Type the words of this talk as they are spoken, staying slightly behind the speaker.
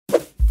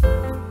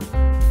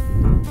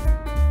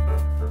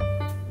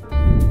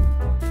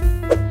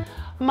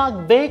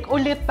mag-bake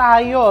ulit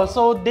tayo.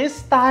 So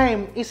this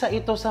time, isa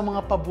ito sa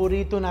mga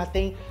paborito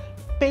nating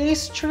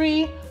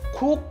pastry,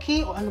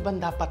 cookie, o ano ba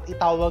dapat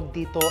itawag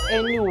dito?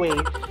 Anyway,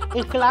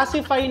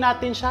 i-classify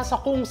natin siya sa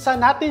kung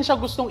saan natin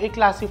siya gustong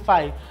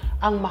i-classify.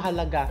 Ang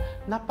mahalaga,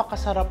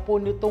 napakasarap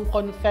po nitong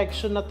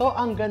confection na to.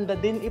 Ang ganda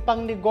din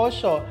ipang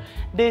negosyo.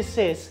 This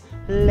is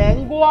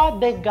Lengua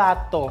De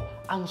Gato,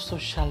 ang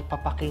sosyal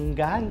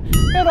papakinggan.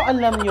 Pero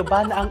alam nyo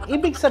ba na ang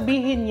ibig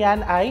sabihin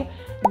yan ay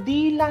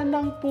dila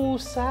ng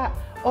pusa?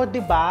 O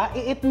diba?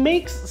 It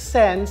makes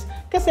sense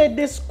kasi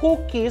these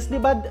cookies,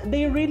 diba,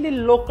 they really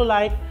look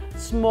like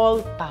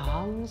small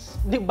tongues.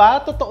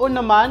 Diba? Totoo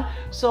naman.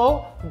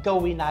 So,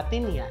 gawin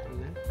natin yan.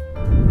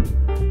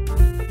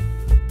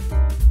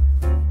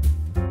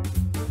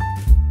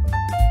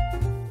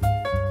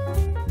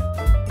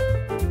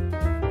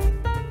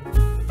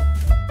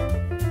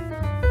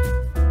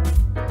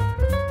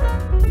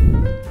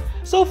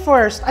 So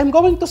first, I'm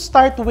going to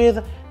start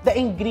with the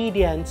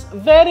ingredients.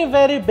 Very,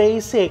 very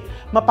basic.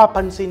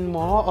 Mapapansin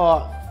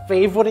mo,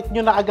 favorite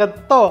nyo na agad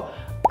to.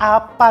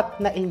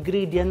 4 na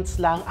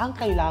ingredients lang ang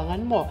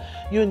kailangan mo.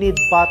 You need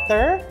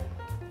butter,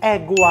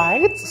 egg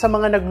whites. Sa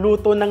mga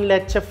nagluto ng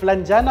leche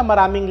flan dyan na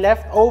maraming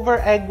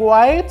leftover egg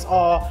whites,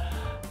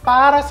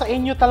 para sa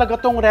inyo talaga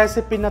tong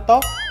recipe na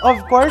to.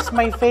 Of course,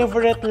 my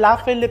favorite La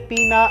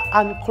Filipina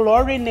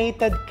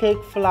unchlorinated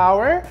cake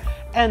flour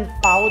and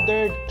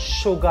powdered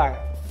sugar.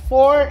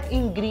 4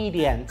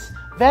 ingredients.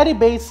 Very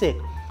basic.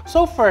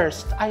 So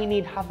first, I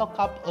need half a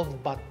cup of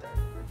butter.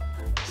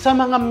 Sa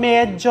mga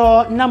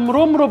medyo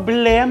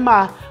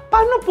namrumroblema,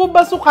 paano po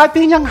ba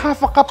sukatin yung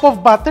half a cup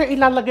of butter?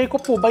 Ilalagay ko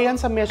po ba yan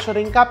sa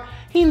measuring cup?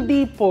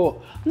 Hindi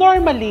po.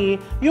 Normally,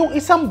 yung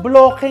isang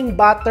blocking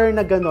butter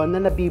na gano'n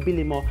na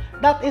nabibili mo,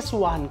 that is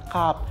 1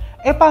 cup.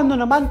 Paano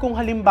naman kung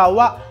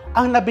halimbawa,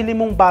 ang nabili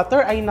mong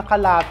butter ay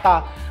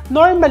nakalata?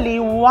 Normally,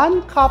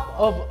 1 cup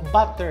of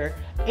butter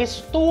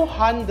is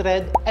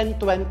 225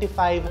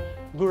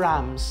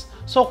 grams.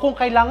 So, kung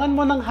kailangan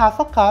mo ng half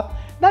a cup,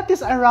 that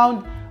is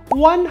around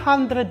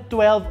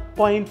 112.5.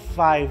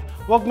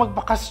 Huwag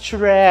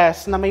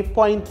magpaka-stress na may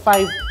 0.5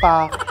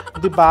 pa.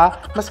 Diba?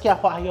 Maski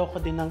ako, ayaw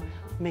ko din ng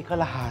may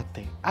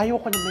kalahati.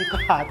 Ayaw ko na may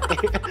kalahati.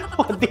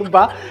 O,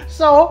 diba?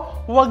 So,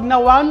 huwag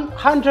na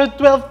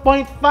 112.5.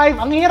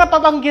 Ang hirap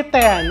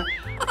pabanggitin.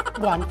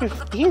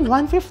 115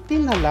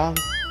 na lang.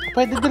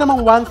 Pwede din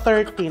namang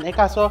 113.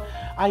 Kaso,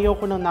 ayaw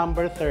ko ng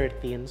number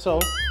 13.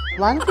 So,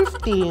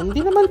 115,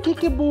 di naman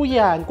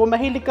kikibuyan. Kung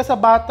mahilig ka sa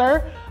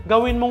butter,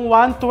 gawin mong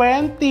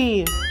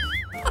 120.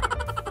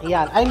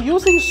 Ayan. I'm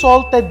using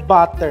salted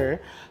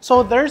butter. So,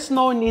 there's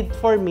no need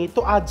for me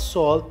to add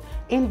salt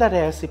in the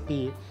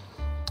recipe.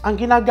 Ang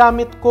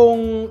ginagamit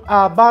kong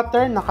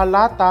butter,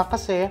 nakalata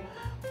kasi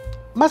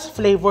mas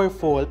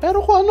flavorful. Pero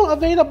kung anong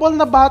available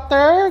na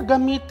butter,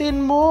 gamitin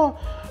mo.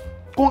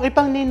 Kung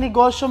ipang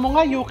ninegosyo mo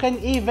nga, you can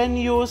even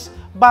use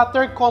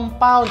butter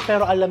compound.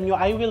 Pero alam nyo,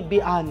 I will be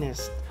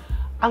honest.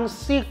 Ang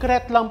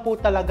secret lang po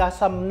talaga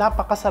sa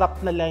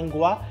napakasarap na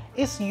lengua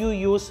is you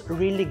use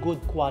really good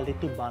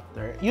quality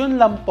butter.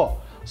 Yun lang po.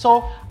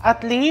 So,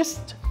 at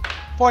least,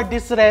 for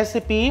this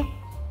recipe,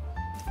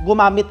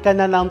 gumamit ka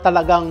na ng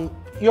talagang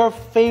your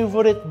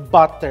favorite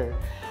butter.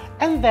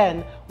 And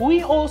then,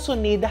 we also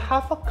need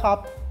half a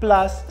cup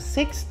plus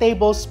 6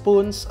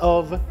 tablespoons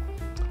of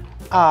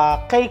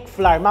cake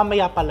flour.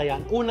 Mamaya pala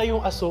yan. Una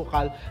yung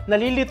asukal.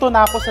 Nalilito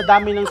na ako sa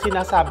dami ng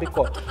sinasabi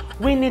ko.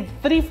 We need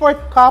 3/4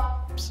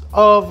 cups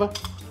of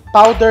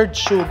powdered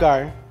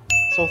sugar.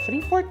 So,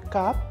 3/4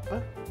 cup.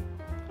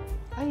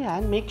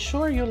 Ayan. Make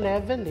sure you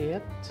level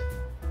it.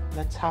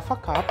 That's half a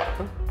cup.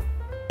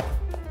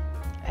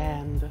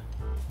 And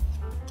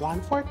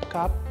 1/4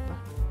 cup.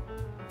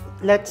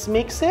 Let's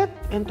mix it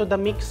into the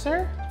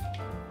mixer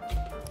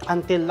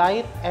until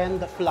light and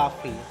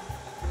fluffy.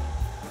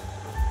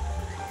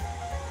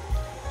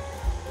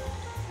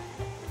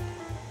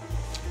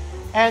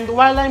 And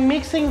while I'm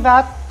mixing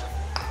that,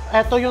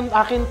 ito yung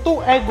akin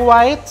 2 egg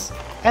whites.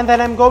 And then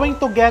I'm going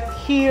to get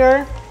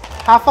here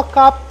half a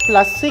cup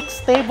plus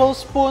 6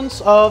 tablespoons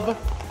of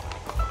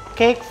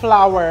cake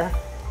flour.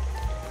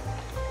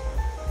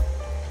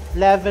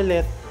 Level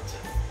it.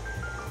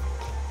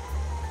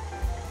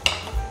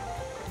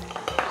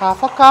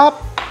 Half a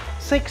cup,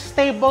 6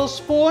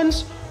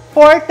 tablespoons.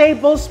 4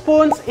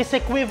 tablespoons is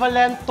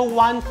equivalent to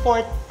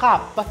 1/4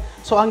 cup.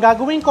 So, ang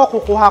gagawin ko,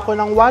 kukuha ko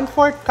ng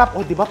 1/4 cup.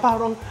 O, di ba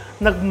parang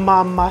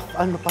nagmamath,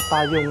 ano pa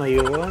tayo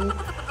ngayon?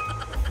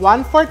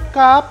 1/4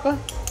 cup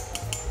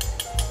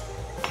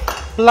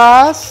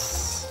plus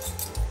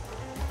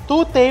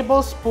 2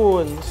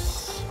 tablespoons.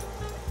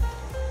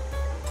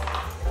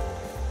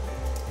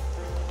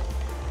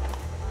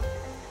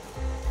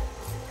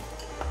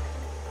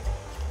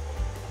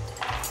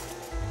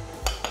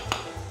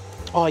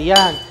 O,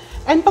 yan.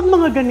 And pag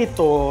mga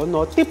ganito,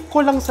 no, tip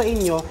ko lang sa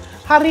inyo,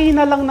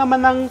 harina lang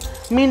naman ang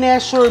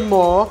mineasure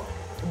mo,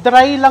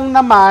 dry lang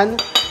naman.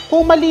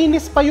 Kung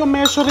malinis pa yung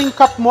measuring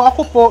cup mo,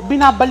 ako po,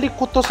 binabalik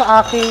ko to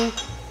sa aking,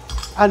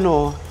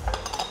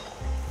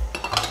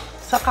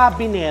 sa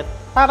cabinet,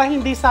 para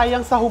hindi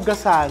sayang sa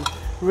hugasan.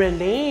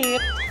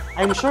 relate.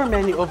 I'm sure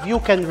many of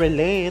you can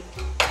relate.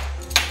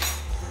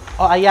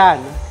 O, ayan.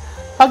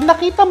 Pag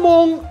nakita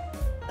mong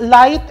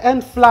light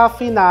and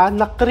fluffy na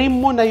cream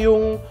mo na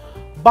yung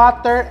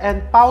butter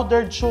and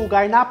powdered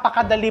sugar,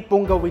 napakadali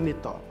pong gawin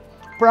ito.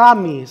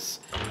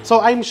 Promise.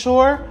 So, I'm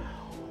sure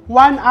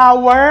 1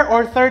 hour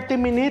or 30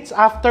 minutes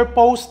after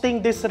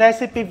posting this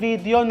recipe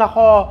video,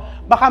 nako,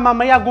 baka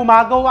mamaya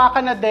gumagawa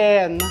ka na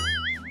din.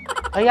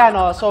 Ayan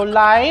o, so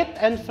light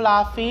and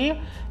fluffy,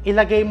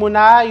 ilagay mo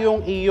na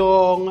yung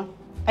iyong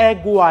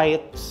egg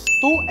whites.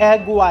 2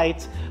 egg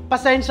whites.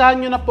 Pasensyahan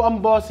nyo na po ang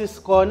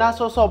boses ko,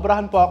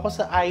 nasosobrahan po ako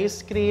sa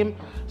ice cream,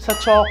 sa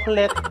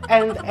chocolate,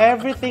 and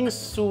everything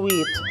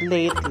sweet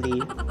lately.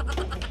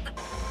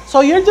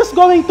 So you're just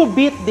going to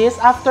beat this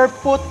after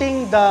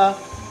putting the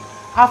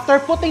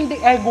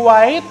egg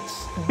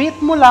whites. Beat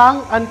mo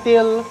lang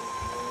until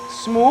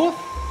smooth.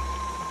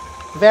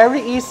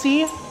 Very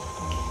easy.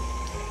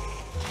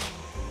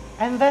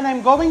 And then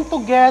I'm going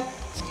to get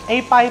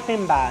a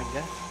piping bag.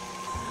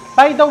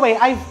 By the way,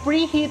 I've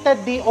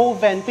preheated the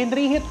oven.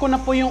 Pinreheat ko na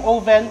po yung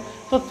oven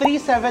to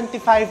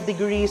 375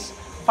 degrees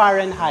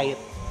Fahrenheit.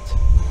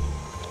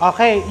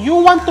 Okay, you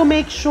want to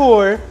make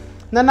sure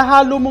na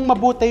nahalo mong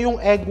mabuti yung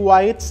egg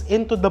whites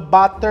into the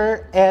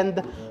butter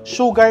and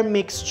sugar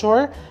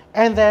mixture,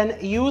 and then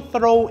you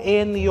throw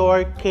in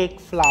your cake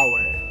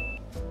flour.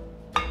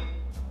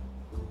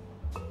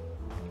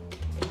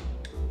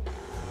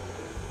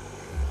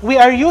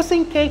 We are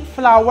using cake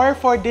flour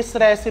for this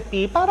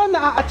recipe para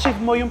na-achieve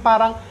mo yung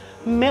parang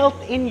melt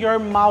in your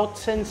mouth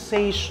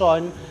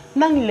sensation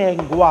ng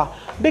lengua.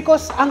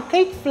 Because ang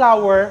cake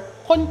flour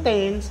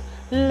contains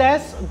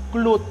less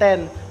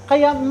gluten.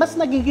 Kaya mas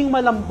nagiging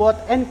malambot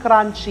and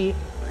crunchy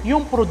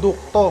yung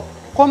produkto.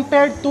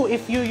 Compared to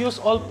if you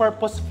use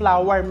all-purpose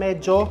flour,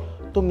 medyo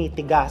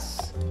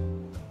tumitigas.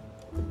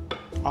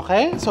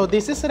 Okay? So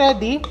this is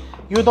ready.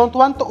 You don't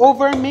want to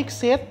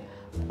overmix it.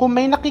 Kung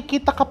may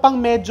nakikita ka pang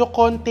medyo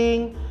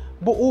konting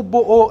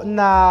buo-buo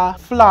na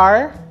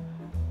flour,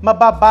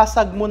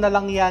 mababasag mo na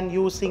lang yan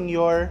using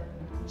your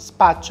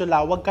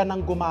spatula. Huwag ka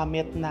nang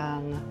gumamit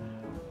ng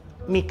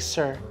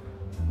mixer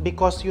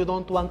because you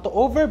don't want to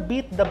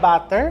overbeat the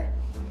batter.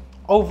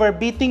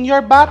 Overbeating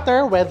your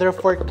batter, whether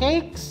for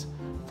cakes,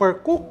 for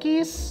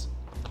cookies,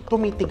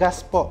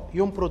 tumitigas po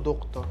yung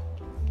produkto.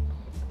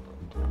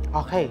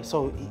 Okay,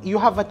 so you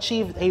have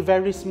achieved a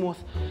very smooth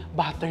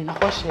batter.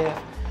 Nako, chef,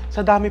 sa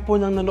dami po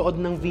nang nanood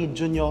ng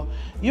video nyo,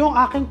 yung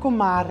aking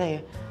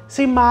kumare,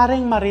 si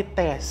Maring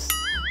Marites,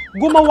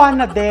 gumawa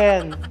na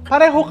din.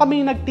 Pareho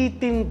kaming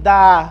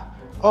nagtitinda.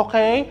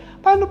 Okay?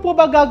 Paano po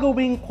ba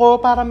gagawin ko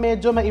para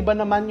medyo maiba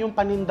naman yung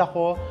paninda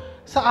ko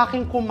sa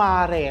aking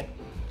kumare?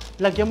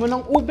 Lagyan mo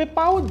ng ube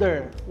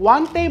powder.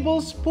 1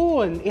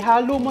 tablespoon.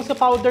 Ihalo mo sa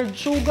powdered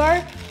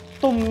sugar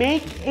to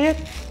make it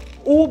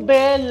ube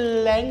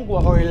lengua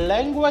or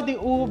lengua de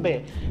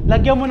ube.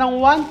 Lagyan mo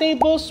ng 1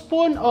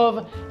 tablespoon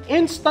of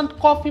instant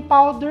coffee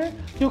powder.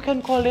 You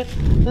can call it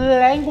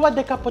lengua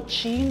de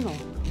cappuccino.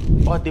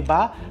 O,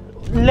 diba?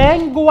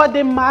 Lengua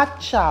de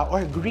matcha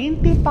or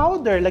green tea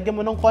powder. Lagyan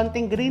mo ng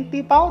konting green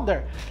tea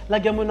powder.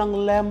 Lagyan mo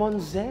ng lemon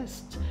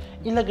zest.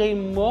 Ilagay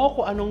mo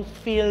kung anong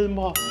feel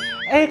mo.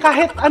 Eh,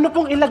 kahit ano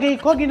pong ilagay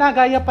ko,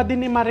 ginagaya pa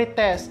din ni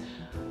Marites.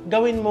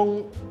 Gawin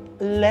mong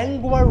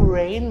lengua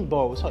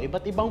rainbow. So,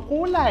 iba't ibang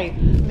kulay.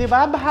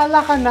 Diba?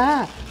 Bahala ka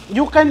na.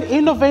 You can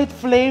innovate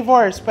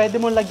flavors. Pwede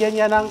mong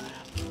lagyan yan ng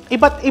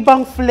iba't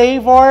ibang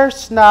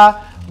flavors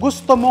na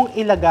gusto mong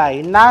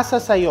ilagay.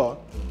 Nasa sayo.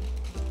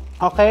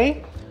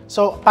 Okay?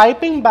 So,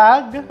 piping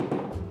bag.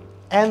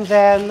 And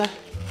then,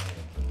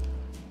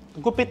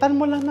 gupitan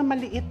mo lang na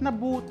maliit na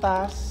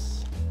butas.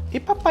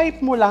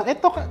 Ipapipe mo lang.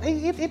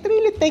 It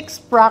really takes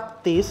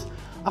practice.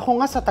 Ako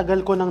nga sa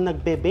tagal ko nang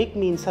nagbe-bake,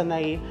 minsan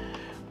ay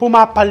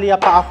pumapalya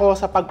pa ako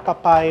sa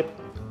pagpapipe.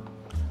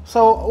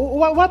 So,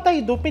 what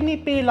I do,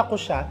 pinipila ko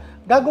siya.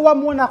 Gagawa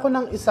muna ako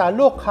ng isa.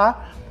 Look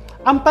ha,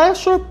 ang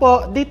pressure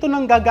po, dito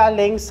nang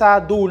gagaling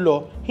sa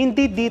dulo.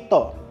 Hindi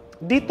dito.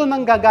 Dito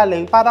nang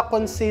gagaling para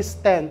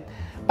consistent.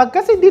 Pag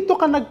kasi dito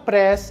ka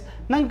nag-press,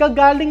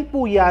 nanggagaling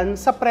po yan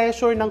sa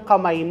pressure ng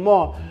kamay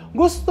mo.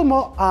 Gusto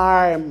mo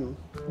arm.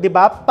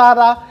 Diba?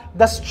 Para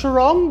the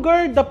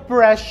stronger the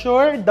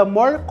pressure, the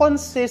more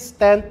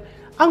consistent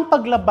ang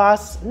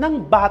paglabas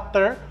ng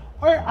butter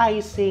or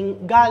icing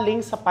galing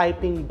sa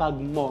piping bag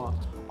mo.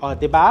 O,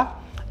 diba?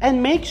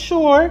 And make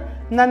sure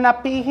na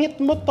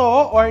napihit mo to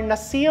or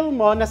na-seal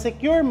mo,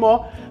 na-secure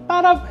mo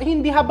para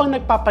hindi habang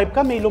nagpapipe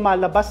ka may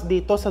lumalabas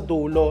dito sa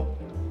dulo.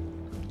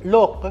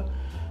 Look,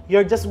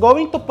 you're just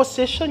going to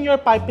position your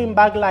piping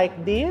bag like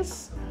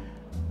this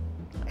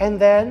and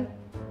then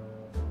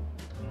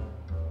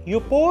you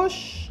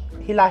push,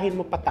 hilahin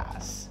mo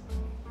pataas.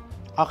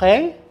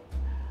 Okay?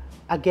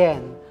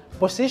 Again,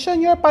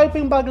 position your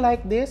piping bag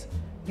like this.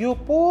 You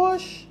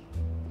push,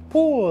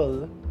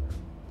 pull.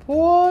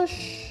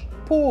 Push,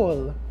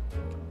 pull.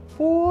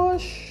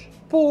 Push,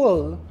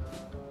 pull.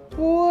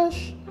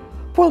 Push,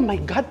 pull. My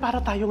God, para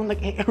tayong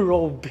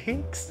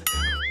nag-aerobics.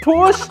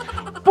 Push,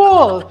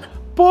 pull.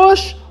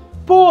 Push,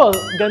 pull.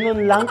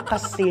 Ganun lang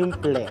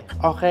kasimple.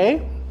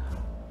 Okay?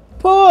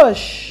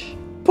 Push.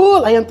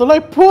 Pull. Ayan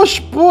tuloy. Push,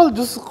 pull.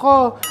 Diyos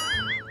ko.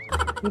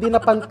 Hindi na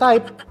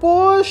pantay.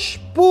 Push,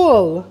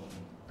 pull.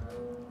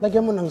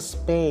 Lagyan mo ng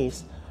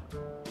space.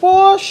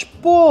 Push,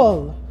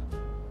 pull.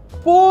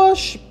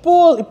 Push,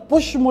 pull.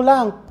 I-push mo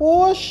lang.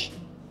 Push,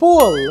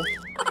 pull.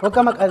 Huwag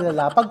ka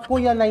mag-alala. Pag po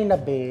yan ay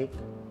na-bake,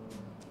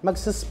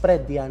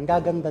 magsaspread yan.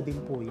 Gaganda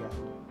din po yan.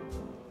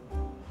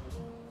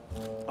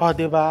 O,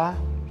 diba?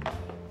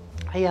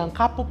 Ayan,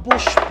 kapo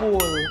push,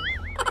 pull.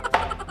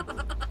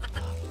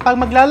 Pag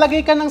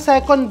maglalagay ka ng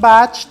second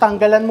batch,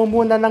 tanggalan mo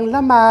muna ng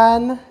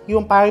laman,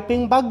 yung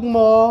piping bag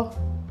mo.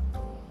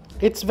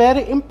 It's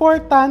very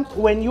important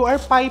when you are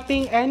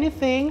piping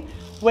anything,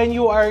 when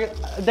you are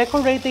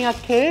decorating a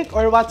cake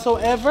or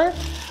whatsoever,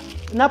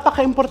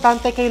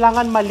 napaka-importante,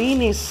 kailangan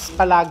malinis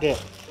palagi.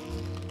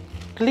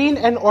 Clean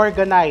and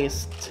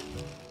organized.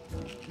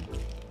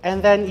 And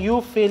then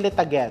you fill it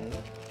again.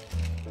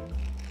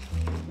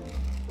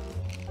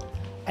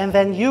 And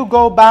then you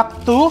go back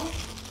to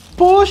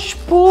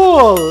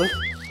push-pull.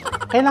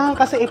 Kailangan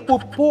kasi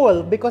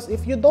ipupull because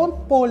if you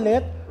don't pull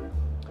it,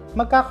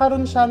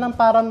 magkakaroon siya ng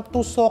parang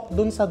tusok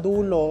dun sa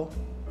dulo.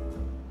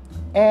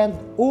 And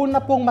una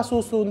pong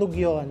masusunog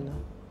yon.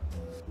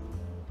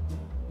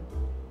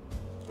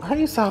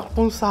 Ay,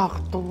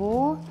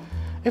 saktong-sakto.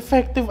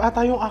 Effective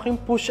ata yung aking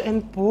push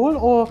and pull.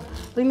 O,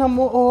 tingnan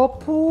mo, o,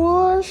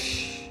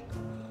 push.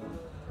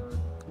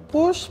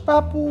 Push pa,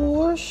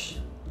 push.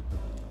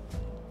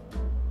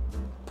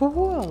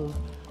 Pull.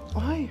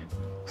 Ay,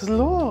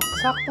 look,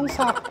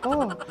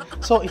 saktong-sakto.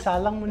 So, isa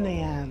lang mo na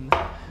yan.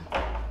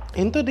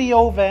 Into the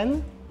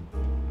oven,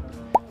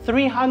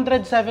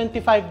 375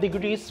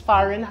 degrees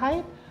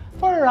Fahrenheit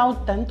for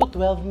around 10 to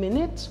 12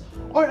 minutes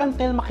or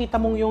until makita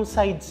mong yung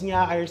sides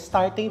niya are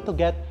starting to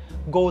get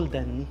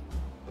golden.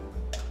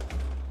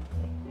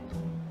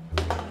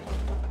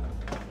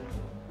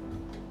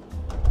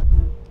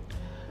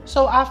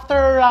 So, after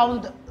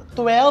around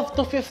 12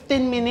 to 15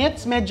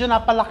 minutes, medyo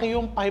napalaki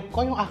yung pipe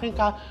ko, yung aking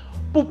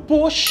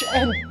push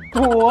and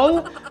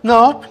pull,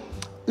 no?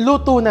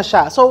 Luto na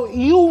siya. So,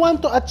 you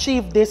want to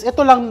achieve this.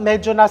 Ito lang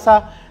medyo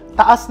nasa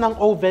taas ng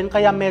oven,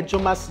 kaya medyo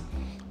mas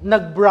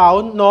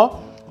nag-brown, no?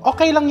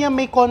 Okay lang yan,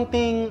 may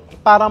konting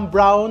parang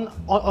brown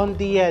on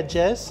the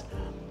edges.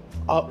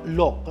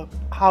 Look,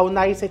 how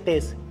nice it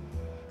is.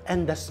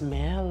 And the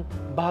smell,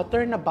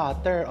 butter na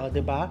butter, o,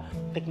 diba?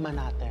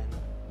 Tikman natin.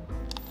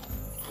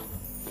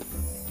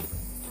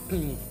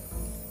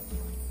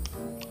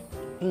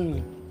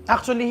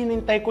 Actually,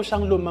 hinintay ko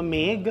siyang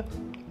lumamig.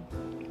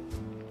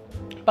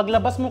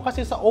 Paglabas mo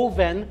kasi sa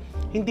oven,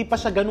 hindi pa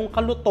siya ganun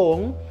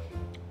kalutong.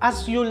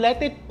 As you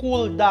let it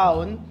cool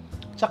down,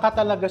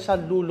 tsaka talaga siya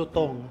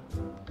lulutong.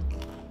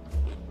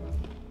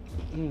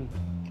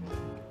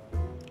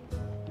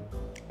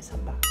 Isa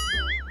pa.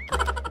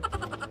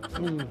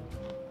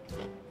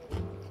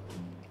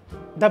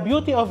 The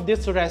beauty of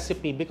this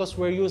recipe, because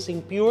we're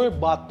using pure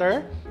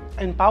butter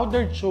and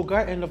powdered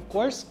sugar and of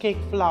course cake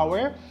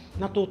flour,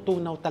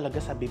 natutunaw talaga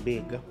sa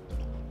bibig.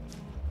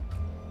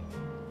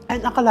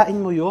 And akalain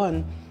mo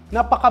yun,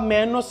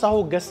 napaka-menos sa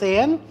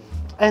hugasin.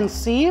 And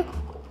see,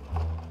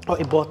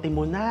 ibote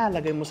mo na,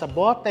 lagay mo sa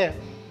bote,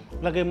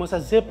 lagay mo sa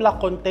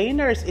Ziploc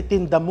containers,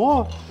 itinda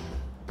mo.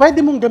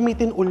 Pwede mong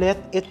gamitin ulit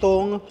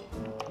itong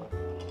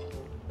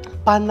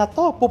pan na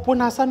to,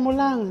 pupunasan mo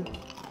lang.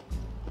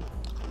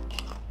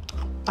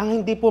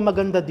 Ang hindi po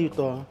maganda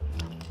dito,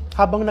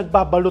 habang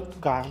nagbabalot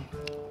ka,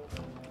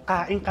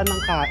 kain ka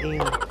ng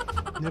kain.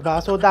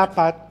 Diba? So,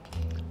 dapat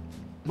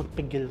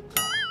magpigil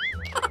ka.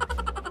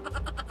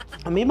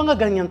 May mga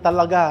ganyan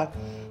talaga.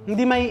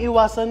 Hindi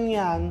maiiwasan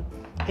yan.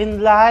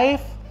 In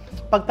life,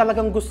 pag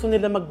talagang gusto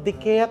nila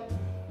magdikit,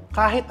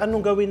 kahit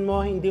anong gawin mo,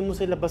 hindi mo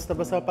sila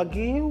basta-basta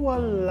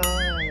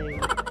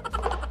paghiwalay.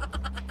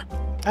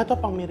 Ito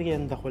pang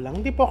merienda ko lang.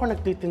 Hindi po ako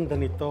nagtitinda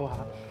nito,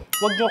 ha.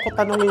 Huwag niyo ako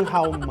tanungin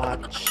how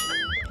much.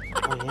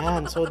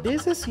 Ayan. So,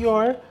 this is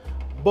your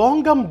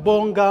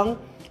bonggang-bonggang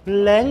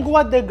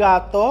Lengua De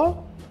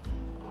Gato.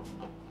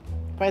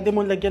 Pwede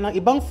mong lagyan ng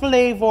ibang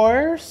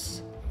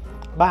flavors.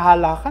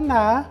 Bahala ka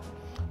na.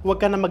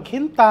 Huwag ka na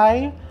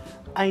maghintay.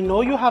 I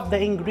know you have the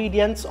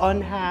ingredients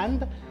on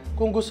hand.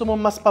 Kung gusto mo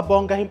mas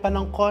pabonggahin pa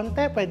ng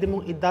konti, pwede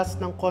mong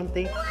i-dust ng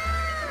konting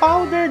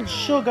powdered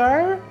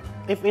sugar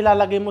if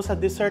ilalagay mo sa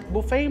dessert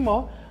buffet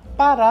mo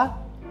para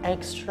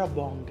extra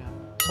bongga.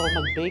 So,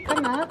 mag-bake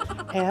ka na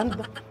and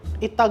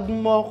itag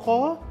mo ko.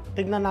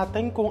 Tignan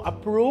natin kung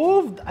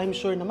approved. I'm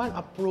sure naman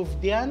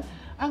approved yan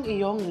ang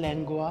iyong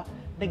Lengua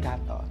De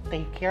Gato.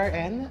 Take care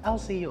and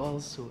I'll see you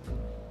all soon.